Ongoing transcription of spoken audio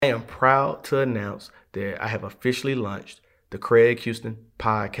I am proud to announce that I have officially launched the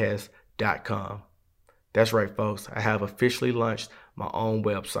CraigHoustonPodcast.com. That's right, folks. I have officially launched my own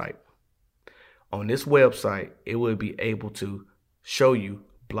website. On this website, it will be able to show you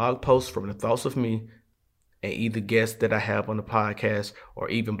blog posts from the thoughts of me and either guests that I have on the podcast or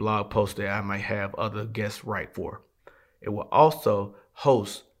even blog posts that I might have other guests write for. It will also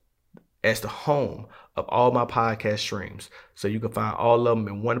host as the home of all my podcast streams. So you can find all of them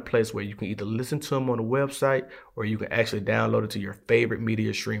in one place where you can either listen to them on the website or you can actually download it to your favorite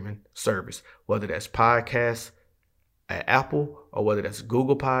media streaming service, whether that's podcasts at Apple or whether that's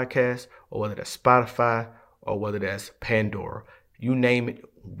Google Podcasts or whether that's Spotify or whether that's Pandora. You name it,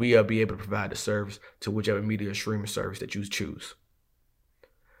 we'll be able to provide the service to whichever media streaming service that you choose.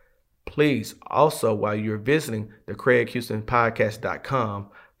 Please also, while you're visiting the CraigHoustonPodcast.com,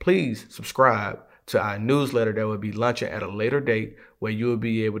 please subscribe to our newsletter that will be launching at a later date where you will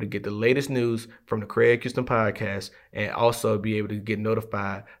be able to get the latest news from the Craig Houston Podcast and also be able to get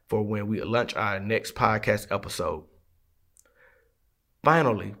notified for when we launch our next podcast episode.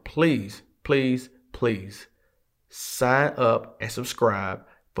 Finally, please sign up and subscribe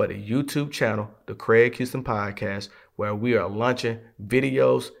for the YouTube channel, the Craig Houston Podcast, where we are launching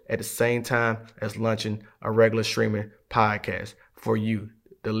videos at the same time as launching a regular streaming podcast for you,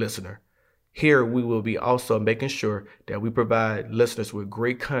 the listener. Here we will be also making sure that we provide listeners with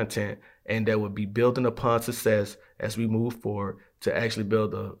great content and that will be building upon success as we move forward to actually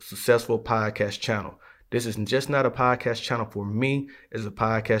build a successful podcast channel. This is just not a podcast channel for me, it's a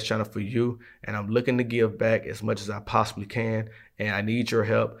podcast channel for you, and I'm looking to give back as much as I possibly can, and I need your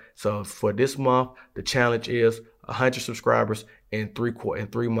help. So for this month, the challenge is 100 subscribers in 3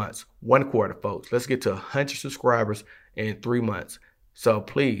 months. 1 quarter, folks. Let's get to 100 subscribers in 3 months. So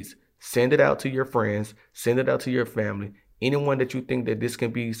please send it out to your friends, send it out to your family, anyone that you think that this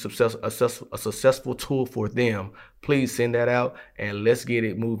can be a successful tool for them. Please send that out and let's get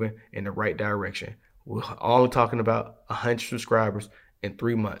it moving in the right direction. We're only talking about 100 subscribers in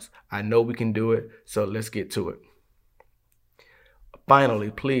 3 months. I know we can do it, so let's get to it. Finally,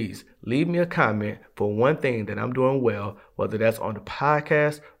 please leave me a comment for one thing that I'm doing well, whether that's on the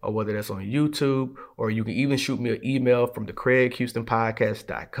podcast or whether that's on YouTube, or you can even shoot me an email from the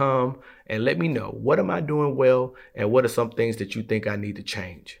CraigHoustonPodcast.com and let me know what am I doing well and what are some things that you think I need to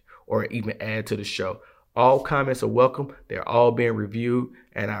change or even add to the show. All comments are welcome. They're all being reviewed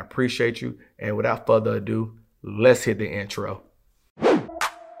and I appreciate you. And without further ado, let's hit the intro.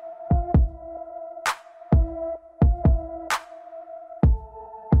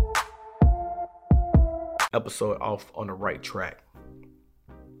 Episode off on the right track.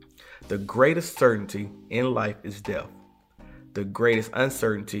 The greatest certainty in life is death. The greatest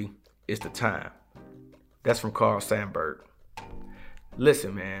uncertainty is the time. That's from Carl Sandburg.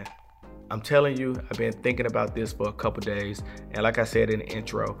 Listen, man, I'm telling you, I've been thinking about this for a couple days. And like I said in the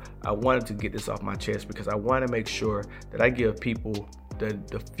intro, I wanted to get this off my chest because I want to make sure that I give people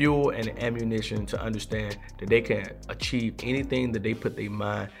the fuel and the ammunition to understand that they can achieve anything that they put their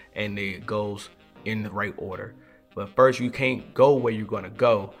mind and their goals in the right order. But first, you can't go where you're going to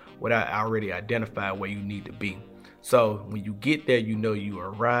go without already identifying where you need to be. So when you get there, you know you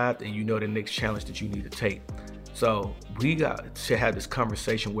arrived and you know the next challenge that you need to take. So we got to have this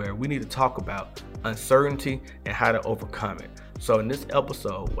conversation where we need to talk about uncertainty and how to overcome it. So in this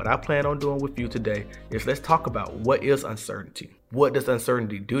episode, what I plan on doing with you today is let's talk about what is uncertainty. What does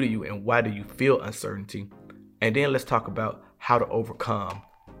uncertainty do to you and why do you feel uncertainty? And then let's talk about how to overcome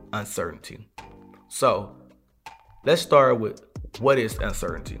uncertainty. So let's start with what is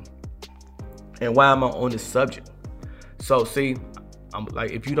uncertainty and why am I on this subject? So see, I'm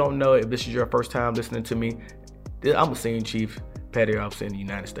like, if you don't know, if this is your first time listening to me, I'm a senior chief petty officer in the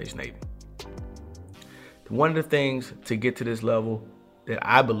United States Navy. One of the things to get to this level that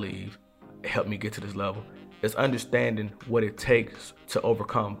I believe helped me get to this level is understanding what it takes to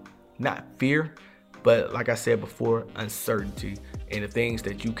overcome not fear, but like I said before, uncertainty and the things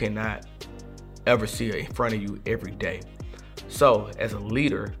that you cannot ever see in front of you every day. So as a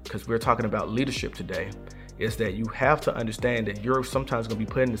leader, because we're talking about leadership today, is that you have to understand that you're sometimes going to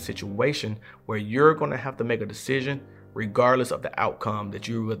be put in a situation where you're going to have to make a decision regardless of the outcome, that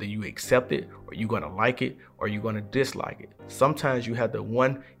whether you accept it or you're going to like it or you're going to dislike it. Sometimes you have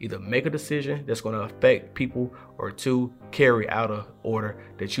to either make a decision that's going to affect people, or two, carry out an order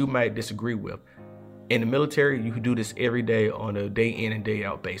that you might disagree with. In the military, you can do this every day on a day in and day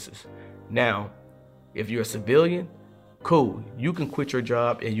out basis. Now, if you're a civilian, cool, you can quit your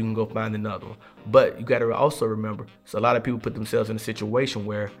job and you can go find another one. But you got to also remember, so a lot of people put themselves in a situation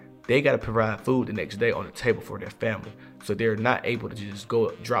where they got to provide food the next day on the table for their family. So they're not able to just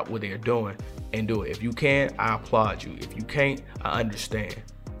go drop what they're doing and do it. If you can, I applaud you. If you can't, I understand.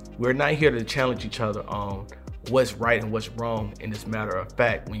 We're not here to challenge each other on what's right and what's wrong in this matter of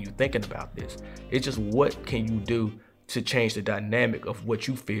fact when you're thinking about this. It's just what can you do to change the dynamic of what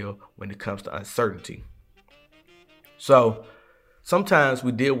you feel when it comes to uncertainty. So sometimes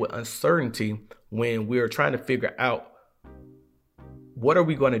we deal with uncertainty when we're trying to figure out what are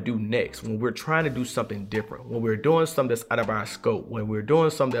we going to do next, when we're trying to do something different, when we're doing something that's out of our scope, when we're doing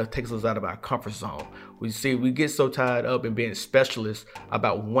something that takes us out of our comfort zone. We get so tied up in being specialists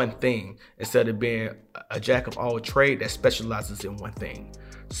about one thing instead of being a jack of all trade that specializes in one thing.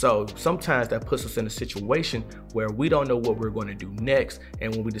 So sometimes that puts us in a situation where we don't know what we're going to do next.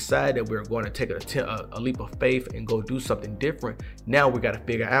 And when we decide that we're going to take a leap of faith and go do something different, now we got to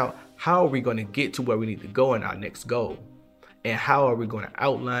figure out how are we going to get to where we need to go in our next goal. And how are we going to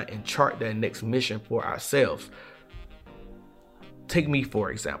outline and chart that next mission for ourselves? Take me, for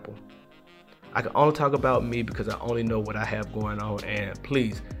example. I can only talk about me because I only know what I have going on. And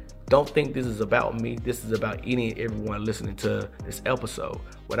please, don't think this is about me. This is about any and everyone listening to this episode.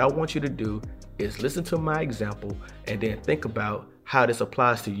 What I want you to do is listen to my example and then think about how this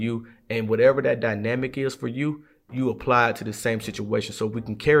applies to you. And whatever that dynamic is for you, you apply it to the same situation so we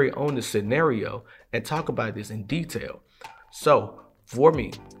can carry on the scenario and talk about this in detail. So, for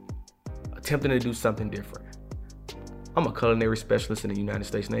me, attempting to do something different. I'm a culinary specialist in the United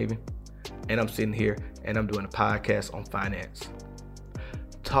States Navy, and I'm sitting here and I'm doing a podcast on finance.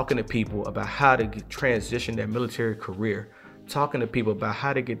 Talking to people about how to transition their military career. Talking to people about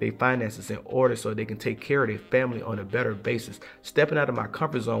how to get their finances in order so they can take care of their family on a better basis. Stepping out of my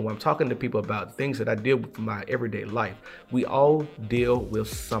comfort zone when I'm talking to people about things that I deal with in my everyday life. We all deal with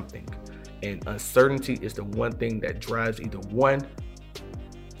something. And uncertainty is the one thing that drives either one,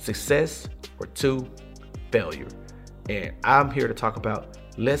 success, or two, failure. And I'm here to talk about,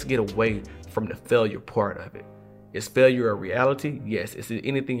 let's get away from the failure part of it. Is failure a reality? Yes. Is there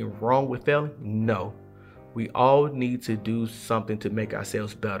anything wrong with failing? No. We all need to do something to make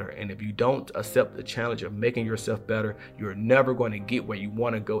ourselves better. And if you don't accept the challenge of making yourself better, you're never going to get where you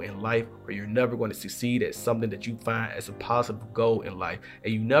want to go in life, or you're never going to succeed at something that you find as a positive goal in life.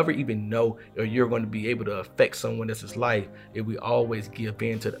 And you never even know if you're going to be able to affect someone else's life if we always give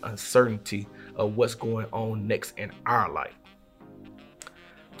in to the uncertainty of what's going on next in our life.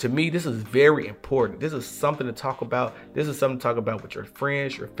 To me, this is very important. This is something to talk about. This is something to talk about with your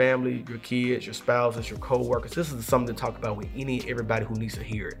friends, your family, your kids, your spouses, your co-workers. This is something to talk about with everybody who needs to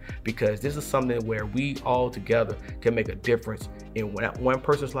hear it, because this is something where we all together can make a difference in not one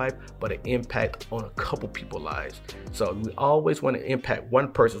person's life, but an impact on a couple people's lives. So we always want to impact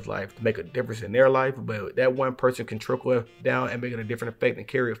one person's life to make a difference in their life, but that one person can trickle down and make a different effect and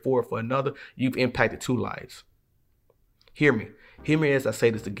carry it forward for another. You've impacted two lives. Hear me. Hear me as I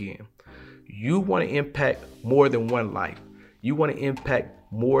say this again. You want to impact more than one life. You want to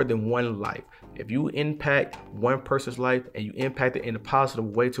impact more than one life. If you impact one person's life and you impact it in a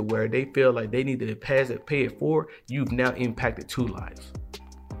positive way to where they feel like they need to pay it forward, you've now impacted two lives.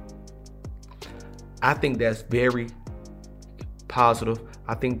 I think that's very positive.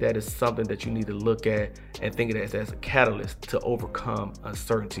 I think that is something that you need to look at and think of it as a catalyst to overcome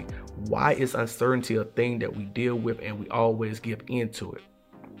uncertainty. Why is uncertainty a thing that we deal with and we always give into it?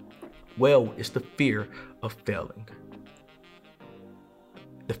 Well, it's the fear of failing.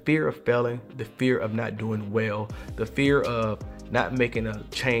 The fear of failing, the fear of not doing well, the fear of not making a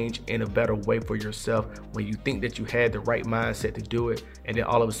change in a better way for yourself when you think that you had the right mindset to do it, and then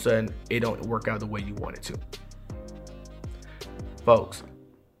all of a sudden it don't work out the way you want it to. Folks,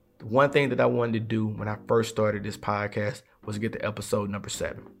 the one thing that I wanted to do when I first started this podcast was get to episode number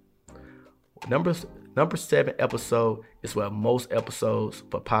 7. Number 7 episode is where most episodes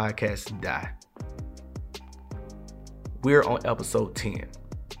for podcasts die. We're on episode 10.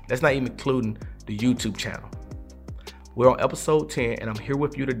 That's not even including the YouTube channel. We're on episode 10 and I'm here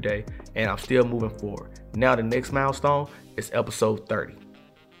with you today and I'm still moving forward. Now the next milestone is episode 30.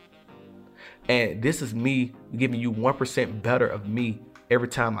 And this is me giving you 1% better of me every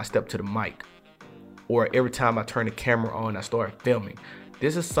time I step to the mic or every time I turn the camera on and I start filming.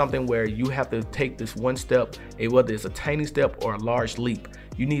 This is something where you have to take this one step, and whether it's a tiny step or a large leap,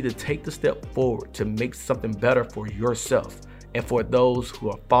 you need to take the step forward to make something better for yourself and for those who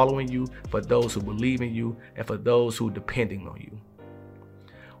are following you, for those who believe in you, and for those who are depending on you.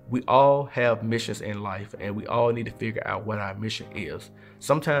 We all have missions in life and we all need to figure out what our mission is.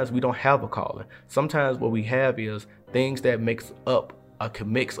 Sometimes we don't have a calling. Sometimes what we have is things that makes up a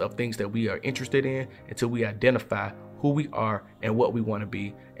mix of things that we are interested in until we identify who we are and what we want to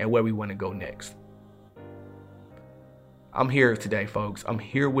be and where we want to go next. I'm here today, folks. I'm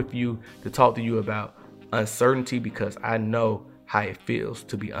here with you to talk to you about uncertainty because I know how it feels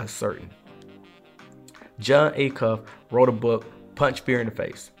to be uncertain. Jon Acuff wrote a book, Punch Fear in the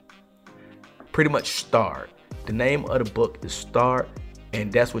Face. Pretty much start. The name of the book is Start,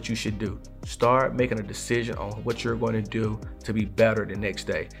 and that's what you should do. Start making a decision on what you're going to do to be better the next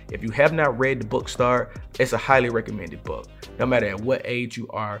day. If you have not read the book Start, it's a highly recommended book. No matter at what age you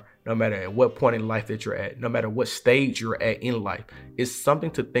are, no matter at what point in life that you're at, no matter what stage you're at in life, it's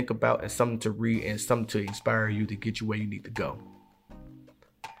something to think about and something to read and something to inspire you to get you where you need to go.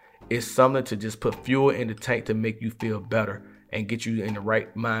 It's something to just put fuel in the tank to make you feel better and get you in the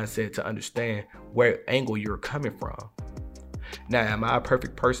right mindset to understand where angle you're coming from. Now, am I a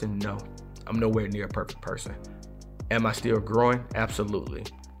perfect person? No, I'm nowhere near a perfect person. Am I still growing? Absolutely.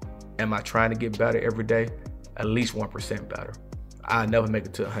 Am I trying to get better every day? At least 1% better. I'll never make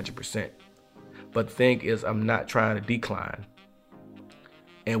it to 100%. But the thing is, I'm not trying to decline.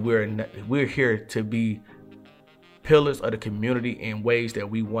 And we're here to be pillars of the community in ways that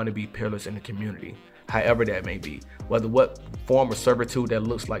we want to be pillars in the community, however that may be, whether what form of servitude that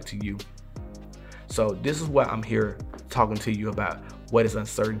looks like to you. So this is why I'm here talking to you about what is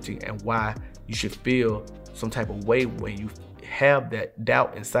uncertainty and why you should feel some type of way when you have that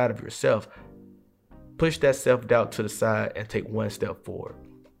doubt inside of yourself. Push that self-doubt to the side and take one step forward.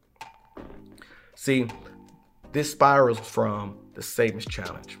 See, this spirals from the Savings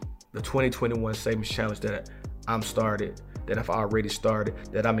Challenge, the 2021 Savings Challenge that I've already started,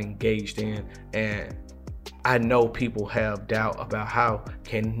 that I'm engaged in. And I know people have doubt about how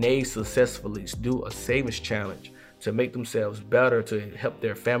can they successfully do a savings challenge to make themselves better, to help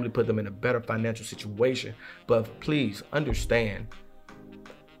their family, put them in a better financial situation. But please understand,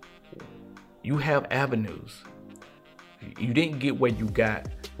 you have avenues. You didn't get where you got,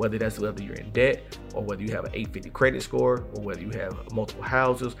 whether you're in debt, or whether you have an 850 credit score, or whether you have multiple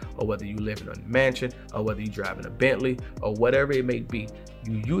houses, or whether you live in a mansion, or whether you drive in a Bentley, or whatever it may be.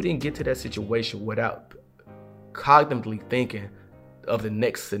 You didn't get to that situation without cognitively thinking of the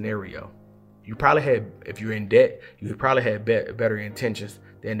next scenario. You probably had, if you're in debt, you probably had better intentions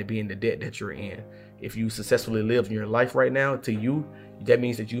than to be in the debt that you're in. If you successfully live in your life right now, to you, that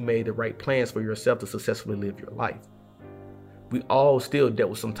means that you made the right plans for yourself to successfully live your life. We all still dealt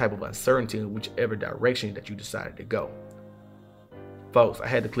with some type of uncertainty in whichever direction that you decided to go. Folks, I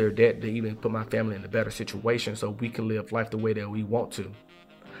had to clear debt to even put my family in a better situation so we can live life the way that we want to.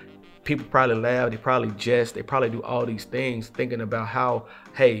 People probably laugh, they probably jest, they probably do all these things thinking about how,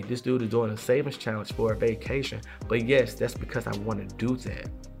 hey, this dude is doing a savings challenge for a vacation. But yes, that's because I want to do that.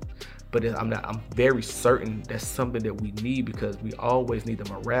 But I'm very certain that's something that we need, because we always need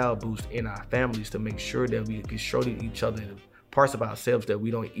the morale boost in our families to make sure that we can show each other parts of ourselves that we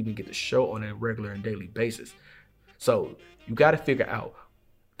don't even get to show on a regular and daily basis. So you got to figure out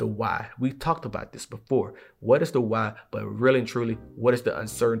the why. We talked about this before. What is the why? But really and truly, what is the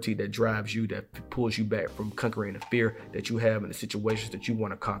uncertainty that drives you, that pulls you back from conquering the fear that you have in the situations that you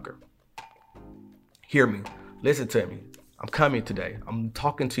want to conquer? Hear me. Listen to me. I'm coming today. I'm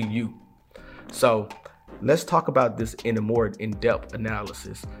talking to you. So let's talk about this in a more in-depth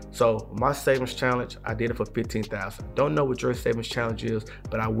analysis. So my savings challenge, I did it for $15,000. Don't know what your savings challenge is,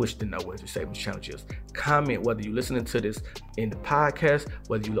 but I wish to know what your savings challenge is. Comment whether you're listening to this in the podcast,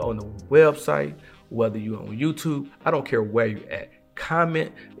 whether you're on the website, whether you're on YouTube. I don't care where you're at.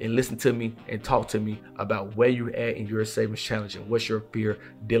 Comment and listen to me and talk to me about where you're at in your savings challenge and what's your fear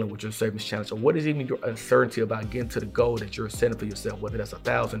dealing with your savings challenge, or what is even your uncertainty about getting to the goal that you're setting for yourself, whether that's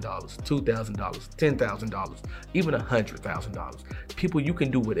 $1,000, $2,000, $10,000, even $100,000. People, you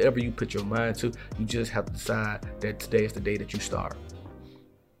can do whatever you put your mind to. You just have to decide that today is the day that you start.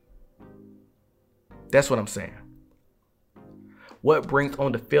 That's what I'm saying. What brings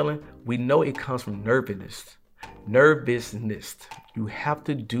on the feeling? We know it comes from nervousness. You have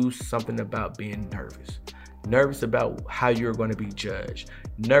to do something about being nervous. Nervous about how you're going to be judged.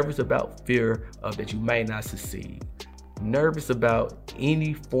 Nervous about fear of that you may not succeed. Nervous about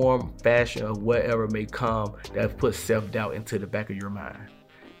any form, fashion, or whatever may come that puts self-doubt into the back of your mind.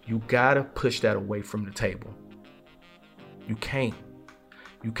 You gotta push that away from the table. You can't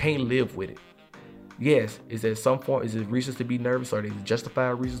live with it. Yes, is there some form, is it reasons to be nervous? Are there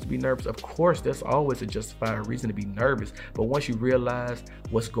justified reasons to be nervous? Of course, there's always a justified reason to be nervous. But once you realize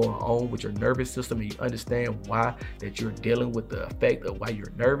what's going on with your nervous system and you understand why that you're dealing with the effect of why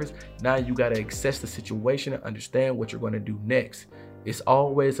you're nervous, now you got to assess the situation and understand what you're going to do next. It's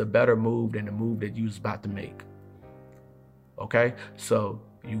always a better move than the move that you was about to make. Okay? So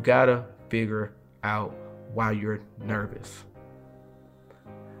you got to figure out why you're nervous.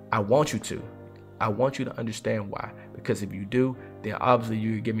 I want you to. I want you to understand why. Because if you do, then obviously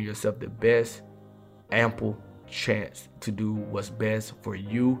you're giving yourself the best, ample chance to do what's best for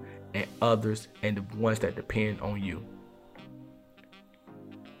you and others and the ones that depend on you.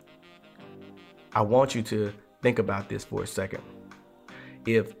 I want you to think about this for a second.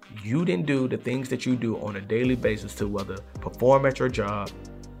 If you didn't do the things that you do on a daily basis to whether perform at your job,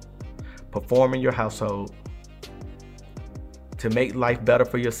 perform in your household, to make life better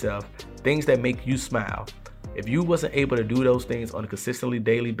for yourself, things that make you smile, if you wasn't able to do those things on a consistently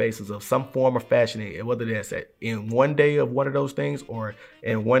daily basis of some form or fashion, and whether that's in one day of one of those things or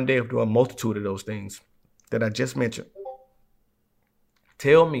in one day of doing a multitude of those things that I just mentioned,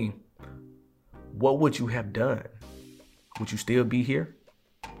 tell me, what would you have done? Would you still be here?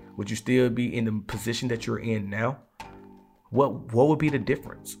 Would you still be in the position that you're in now? What would be the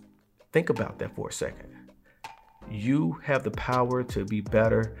difference? Think about that for a second. You have the power to be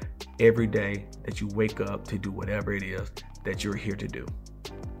better every day that you wake up to do whatever it is that you're here to do.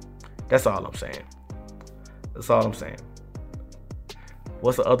 That's all I'm saying. That's all I'm saying.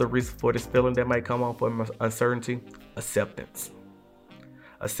 What's the other reason for this feeling that might come on from uncertainty? Acceptance.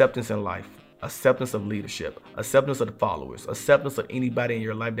 Acceptance in life. Acceptance of leadership. Acceptance of the followers. Acceptance of anybody in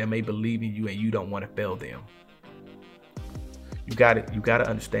your life that may believe in you and you don't want to fail them. You got to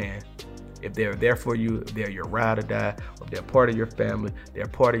understand. If they're there for you, if they're your ride or die, if they're part of your family, they're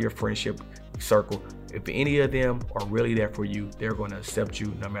part of your friendship circle, if any of them are really there for you, they're going to accept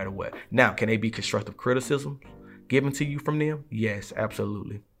you no matter what. Now, can they be constructive criticism given to you from them? Yes,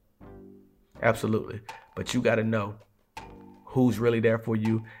 absolutely. Absolutely. But you got to know who's really there for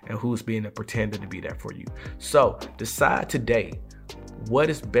you and who's being a pretender to be there for you. So decide today, what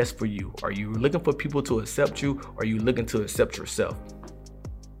is best for you? Are you looking for people to accept you, or are you looking to accept yourself?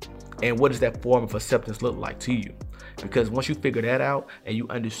 And what does that form of acceptance look like to you? Because once you figure that out and you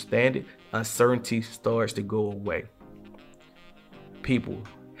understand it, uncertainty starts to go away. People,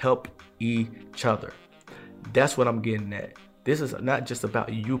 help each other. That's what I'm getting at. This is not just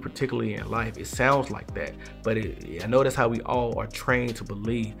about you particularly in life. It sounds like that, but I know that's how we all are trained to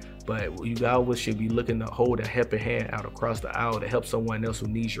believe. But you always should be looking to hold a helping hand out across the aisle to help someone else who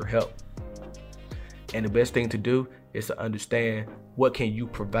needs your help. And the best thing to do is to understand, what can you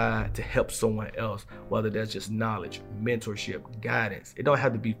provide to help someone else, whether that's just knowledge, mentorship, guidance. It don't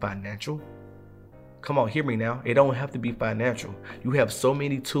have to be financial. Come on, hear me now. It don't have to be financial. You have so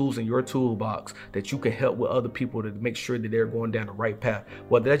many tools in your toolbox that you can help with other people to make sure that they're going down the right path.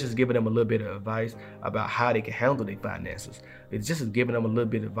 Whether that's just giving them a little bit of advice about how they can handle their finances. It's just giving them a little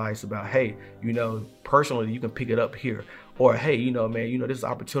bit of advice about, hey, personally, you can pick it up here. Or, hey, man, this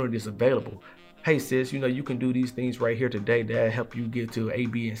opportunity is available. Hey, sis, you can do these things right here today that help you get to A,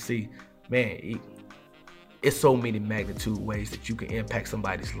 B, and C. Man, it's so many magnitude ways that you can impact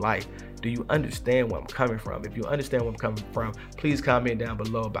somebody's life. Do you understand where I'm coming from? If you understand where I'm coming from, please comment down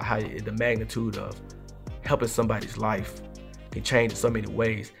below about how the magnitude of helping somebody's life can change in so many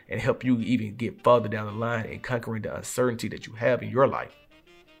ways and help you even get further down the line in conquering the uncertainty that you have in your life.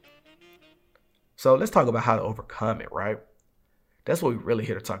 So let's talk about how to overcome it, right? That's what we're really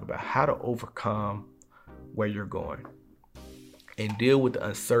here to talk about, how to overcome where you're going and deal with the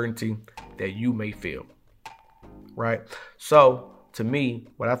uncertainty that you may feel, right? So to me,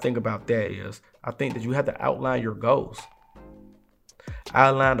 what I think about that is, I think that you have to outline your goals,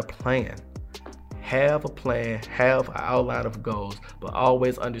 outline a plan, have a plan, have an outline of goals, but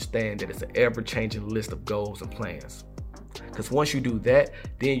always understand that it's an ever-changing list of goals and plans. Because once you do that,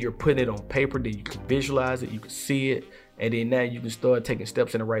 then you're putting it on paper, then you can visualize it, you can see it, and then now you can start taking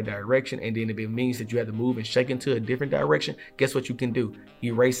steps in the right direction. And then if it means that you have to move and shake into a different direction, guess what you can do?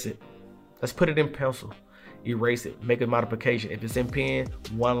 Erase it. Let's put it in pencil. Erase it. Make a modification. If it's in pen,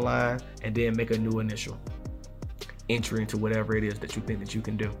 one line, and then make a new initial entry into whatever it is that you think that you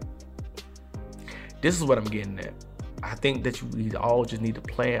can do. This is what I'm getting at. I think that we all just need to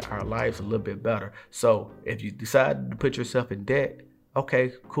plan our lives a little bit better. So if you decide to put yourself in debt,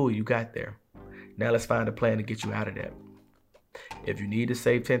 okay, cool, you got there. Now let's find a plan to get you out of that. If you need to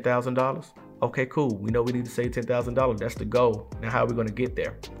save $10,000, okay, cool. We know we need to save $10,000. That's the goal. Now how are we going to get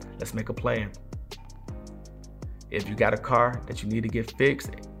there? Let's make a plan. If you got a car that you need to get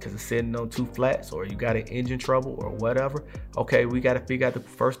fixed because it's sitting on two flats, or you got an engine trouble or whatever, okay, we got to figure out the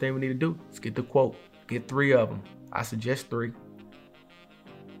first thing we need to do is get the quote. Get 3 of them. I suggest 3.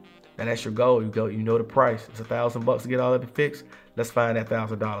 And that's your goal. You know the price. It's $1,000 to get all of it fixed. Let's find that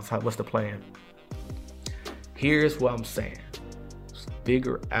 $1,000. What's the plan? Here's what I'm saying.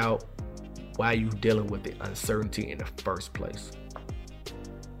 Figure out why you're dealing with the uncertainty in the first place.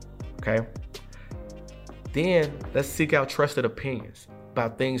 Okay? Then let's seek out trusted opinions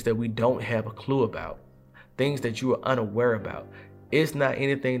about things that we don't have a clue about, things that you are unaware about. It's not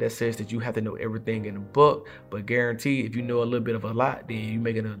anything that says that you have to know everything in the book, but guarantee if you know a little bit of a lot, then you're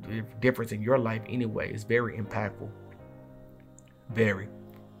making a difference in your life anyway. It's very impactful. Very.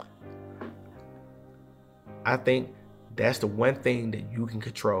 I think that's the one thing that you can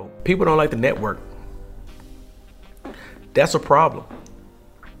control. People don't like to network. That's a problem.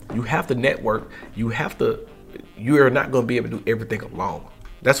 You have to network. You are not going to be able to do everything alone.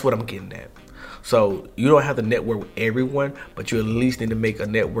 That's what I'm getting at. So you don't have to network with everyone, but you at least need to make a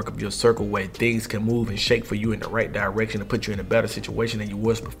network of your circle where things can move and shake for you in the right direction and put you in a better situation than you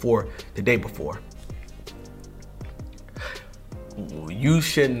was before, the day before. You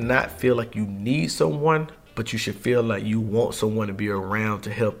should not feel like you need someone, but you should feel like you want someone to be around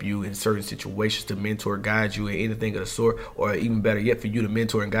to help you in certain situations, to mentor, guide you in anything of the sort, or even better yet, for you to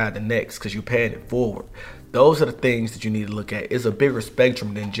mentor and guide the next because you're paying it forward. Those are the things that you need to look at. It's a bigger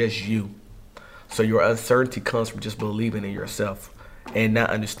spectrum than just you. So your uncertainty comes from just believing in yourself and not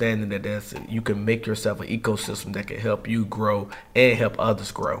understanding that you can make yourself an ecosystem that can help you grow and help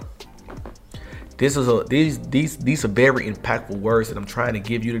others grow. These are very impactful words that I'm trying to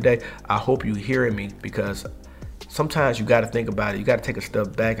give you today. I hope you're hearing me, because sometimes you got to think about it. You got to take a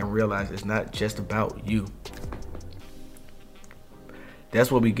step back and realize it's not just about you. That's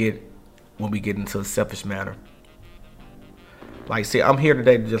what we get when we get into a selfish manner. Like, see, I'm here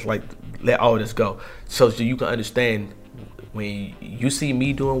today to just like let all this go, so you can understand when you see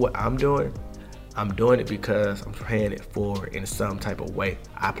me doing what I'm doing it because I'm paying it forward in some type of way.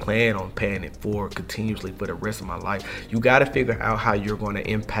 I plan on paying it forward continuously for the rest of my life. You got to figure out how you're going to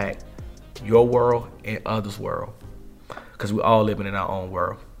impact your world and others' world, because we're all living in our own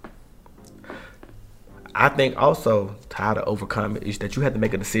world. I think also how to overcome it is that you have to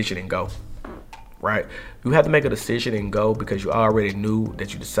make a decision and go. Right? You have to make a decision and go, because you already knew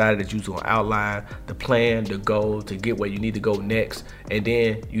that you decided that you was going to outline the plan, the goal to get where you need to go next. And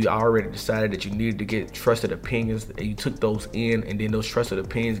then you already decided that you needed to get trusted opinions, and you took those in, and then those trusted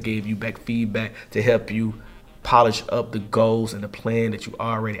opinions gave you back feedback to help you polish up the goals and the plan that you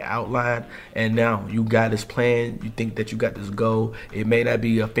already outlined. And now you got this plan. You think that you got this goal. It may not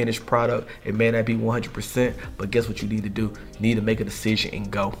be a finished product. It may not be 100%, but guess what you need to do? You need to make a decision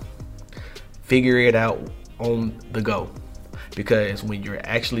and go. Figure it out on the go, because when you're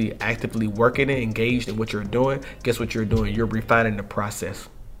actually actively working and engaged in what you're doing, guess what you're doing? You're refining the process.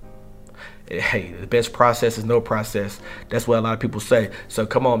 Hey, the best process is no process. That's what a lot of people say. So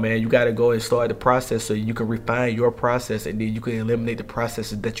come on, man, you got to go and start the process so you can refine your process, and then you can eliminate the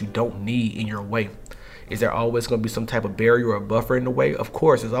processes that you don't need in your way. Is there always going to be some type of barrier or buffer in the way? Of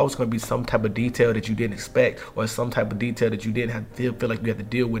course, there's always going to be some type of detail that you didn't expect, or some type of detail that you didn't have to feel like you had to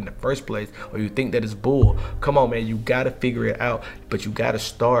deal with in the first place, or you think that it's bull. Come on, man, you got to figure it out, but you got to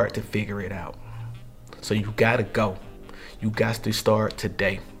start to figure it out. So you got to go. You got to start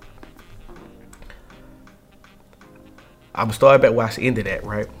today. I'm going to start back where I ended at,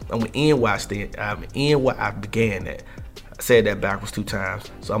 right? I'm going to end where I began at. I said that backwards 2 times,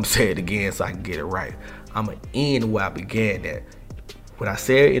 so I'm going to say it again so I can get it right. I'm going to end where I began at. What I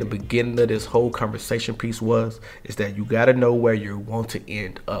said in the beginning of this whole conversation piece is that you got to know where you want to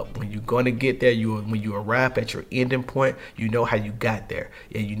end up. When you're going to get there, when you arrive at your ending point, you know how you got there,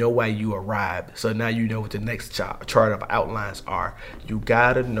 and you know why you arrived. So now you know what the next chart of outlines are. You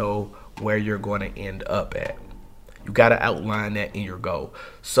got to know where you're going to end up at. You got to outline that in your goal.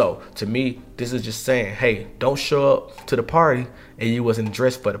 So to me, this is just saying, hey, don't show up to the party and you wasn't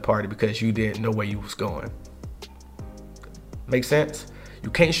dressed for the party because you didn't know where you was going. Make sense?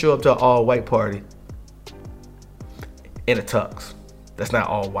 You can't show up to an all white party in a tux. That's not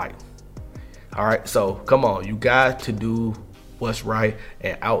all white. All right. So come on, you got to do what's right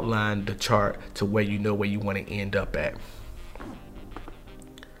and outline the chart to where you know where you want to end up at.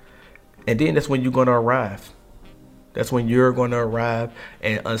 And then that's when you're going to arrive. That's when you're going to arrive,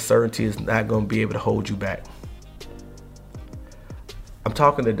 and uncertainty is not going to be able to hold you back. I'm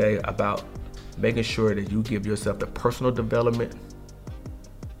talking today about making sure that you give yourself the personal development,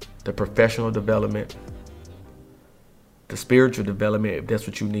 the professional development, the spiritual development, if that's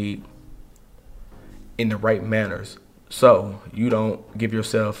what you need, in the right manners, so you don't give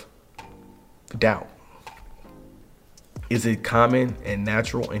yourself doubt. Is it common and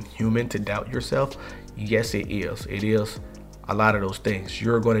natural and human to doubt yourself? Yes, it is. It is a lot of those things.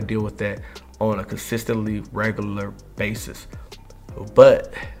 You're going to deal with that on a consistently regular basis.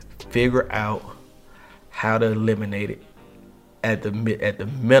 But figure out how to eliminate it at the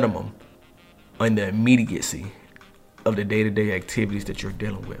minimum, on the immediacy of the day-to-day activities that you're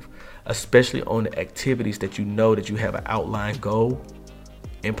dealing with, especially on the activities that you know that you have an outlined goal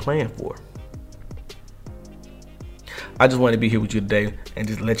and plan for. I just want to be here with you today and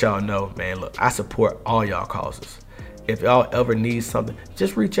just let y'all know, man, look, I support all y'all causes. If y'all ever need something,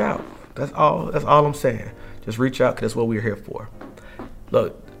 just reach out. That's all I'm saying. Just reach out, because that's what we're here for.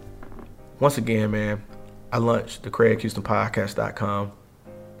 Look, once again, man, I launched the CraigHoustonPodcast.com.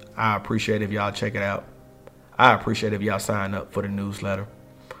 I appreciate if y'all check it out. I appreciate if y'all sign up for the newsletter.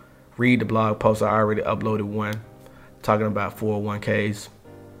 Read the blog post. I already uploaded one talking about 401ks.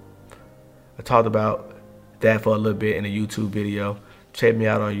 I talked about that for a little bit in a YouTube video. Check me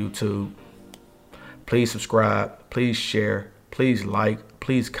out on YouTube. Please subscribe. Please share. Please like.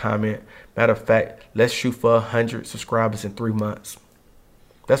 Please comment. Matter of fact, let's shoot for 100 subscribers in 3 months.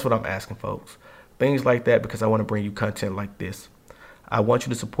 That's what I'm asking, folks. Things like that, because I want to bring you content like this. I want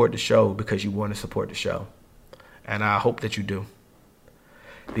you to support the show because you want to support the show. And I hope that you do.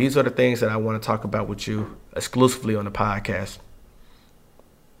 These are the things that I want to talk about with you exclusively on the podcast.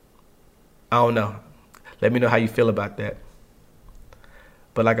 I don't know. Let me know how you feel about that.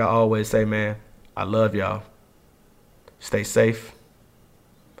 But like I always say, man, I love y'all. Stay safe.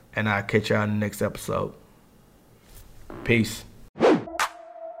 And I'll catch y'all in the next episode. Peace.